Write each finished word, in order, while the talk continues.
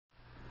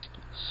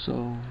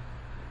So,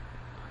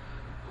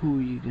 who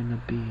are you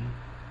gonna be?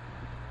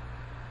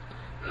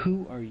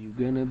 Who are you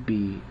gonna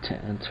be to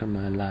enter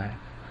my life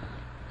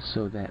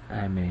so that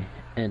I may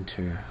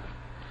enter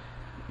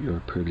your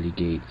pearly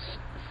gates,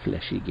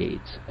 fleshy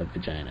gates of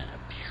vagina?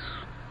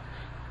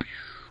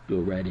 Go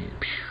right in.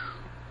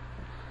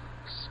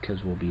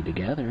 Because we'll be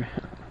together.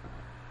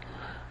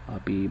 I'll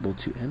be able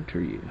to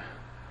enter you.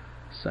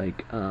 It's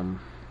like, damn,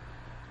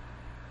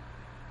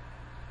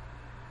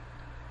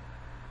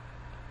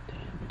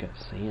 we got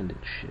sand and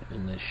shit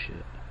in this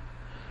shit.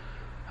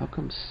 How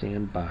come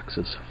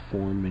sandboxes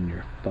form in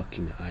your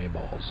fucking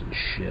eyeballs and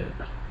shit?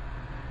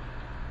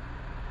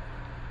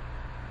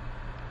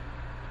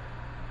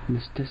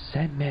 Mr.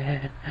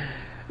 Sandman,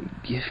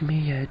 give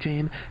me a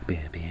dream.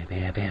 Bam, bam,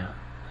 bam, bam.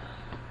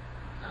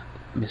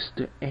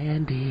 Mr.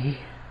 Andy,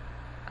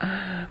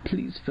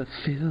 please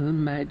fulfill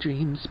my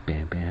dreams.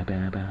 Bam, bam,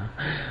 bam,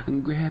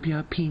 bam. Grab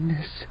your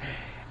penis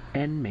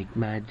and make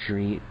my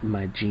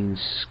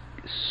jeans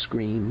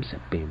screams.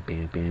 Bam,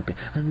 bam, bam, bam.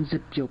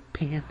 Unzip your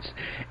pants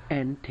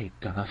and take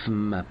off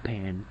my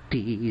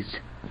panties.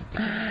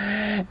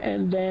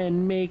 And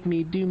then make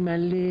me do my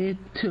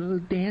little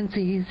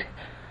dances.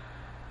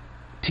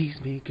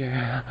 Tease me,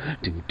 girl.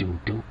 Do, do,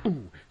 do,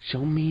 ooh.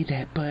 Show me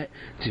that butt.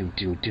 Do,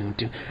 do, do,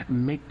 do.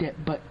 Make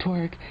that butt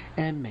twerk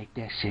and make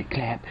that shit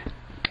clap.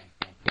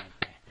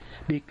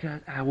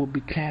 Because I will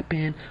be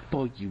clapping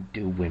for you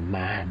doing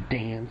my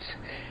dance.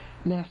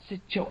 Now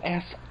sit your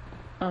ass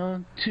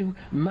onto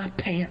my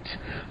pants.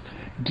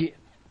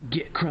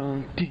 Get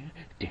crunk.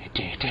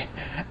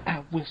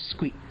 I will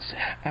squeeze.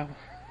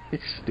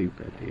 It's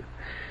stupid, dude.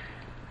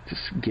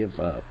 Just give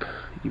up,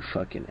 you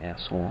fucking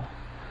asshole.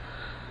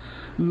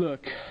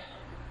 Look,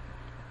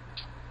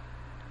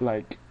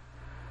 like,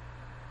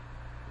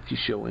 if you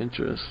show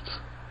interest,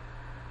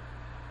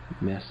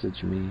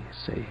 message me,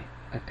 say,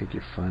 I think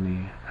you're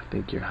funny, I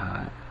think you're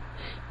hot,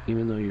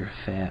 even though you're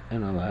fat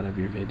in a lot of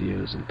your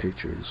videos and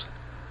pictures,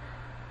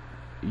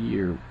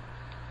 you're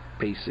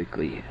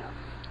basically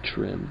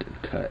trimmed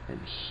and cut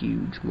and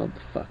huge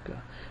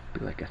motherfucker.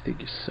 Be like, I think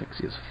you're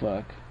sexy as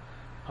fuck.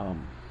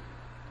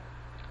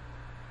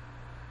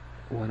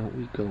 Why don't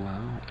we go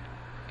out?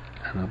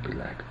 And I'll be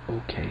like,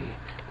 okay,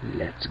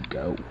 let's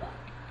go.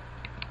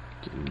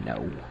 You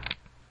know.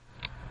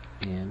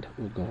 And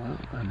we'll go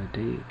out on a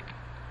date.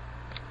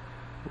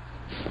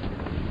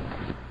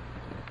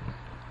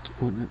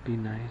 Wouldn't it be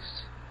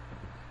nice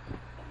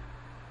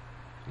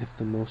if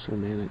the most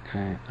romantic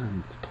guy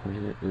on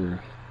planet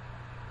Earth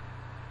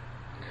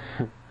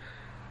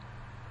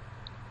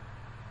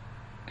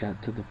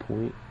got to the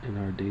point in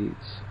our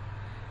dates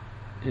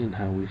and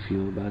how we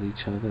feel about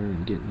each other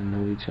and getting to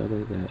know each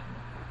other that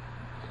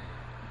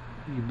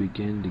you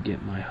begin to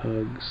get my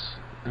hugs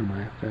and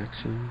my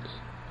affections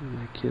and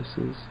my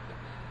kisses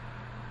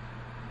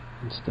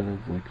instead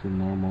of like the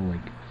normal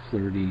like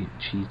flirty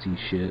cheesy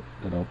shit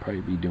that I'll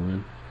probably be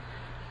doing,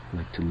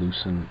 like to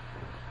loosen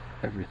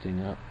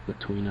everything up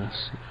between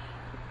us.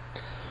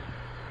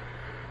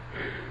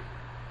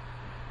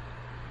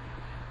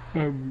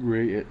 I'm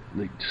great at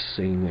like just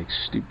saying like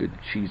stupid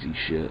cheesy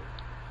shit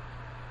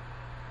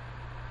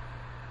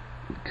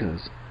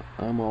because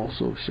I'm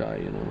also shy,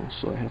 you know,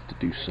 so I have to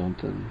do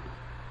something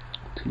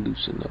to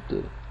loosen up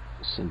the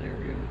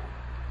scenario.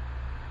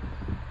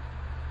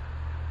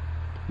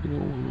 You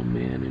don't want a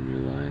man in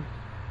your life,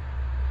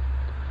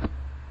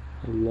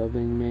 a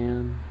loving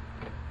man.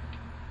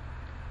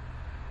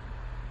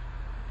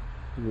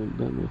 I haven't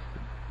been with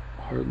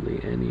hardly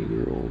any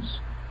girls.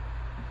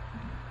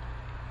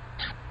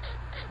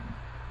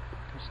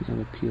 It's not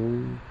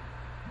appealing.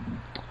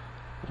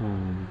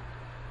 I'm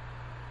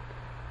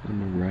a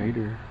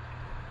writer.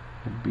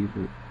 I'd be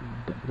the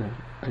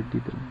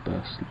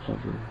best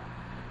lover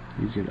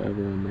you could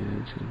ever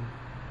imagine.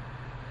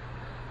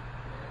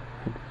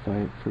 I'd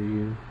fight for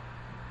you.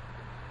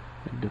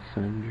 I'd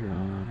defend your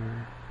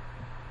honor.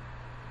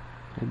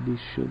 I'd be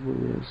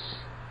chivalrous.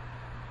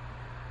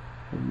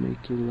 I'd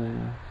make you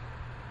laugh.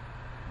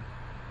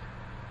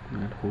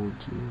 I'd hold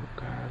you.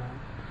 God,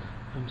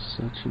 I'm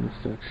such an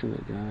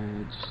affectionate guy.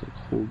 I'd just like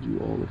hold you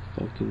all the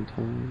fucking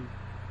time.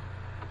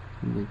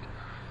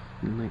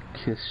 And like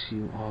kiss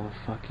you all the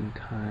fucking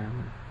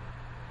time.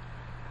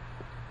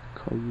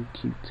 Call you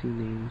cutesy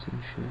names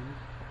and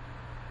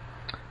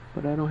shit.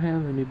 But I don't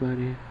have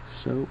anybody,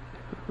 so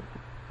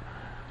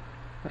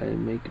I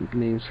make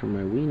names for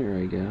my wiener,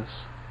 I guess.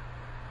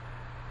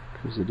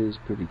 Because it is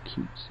pretty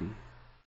cutesy.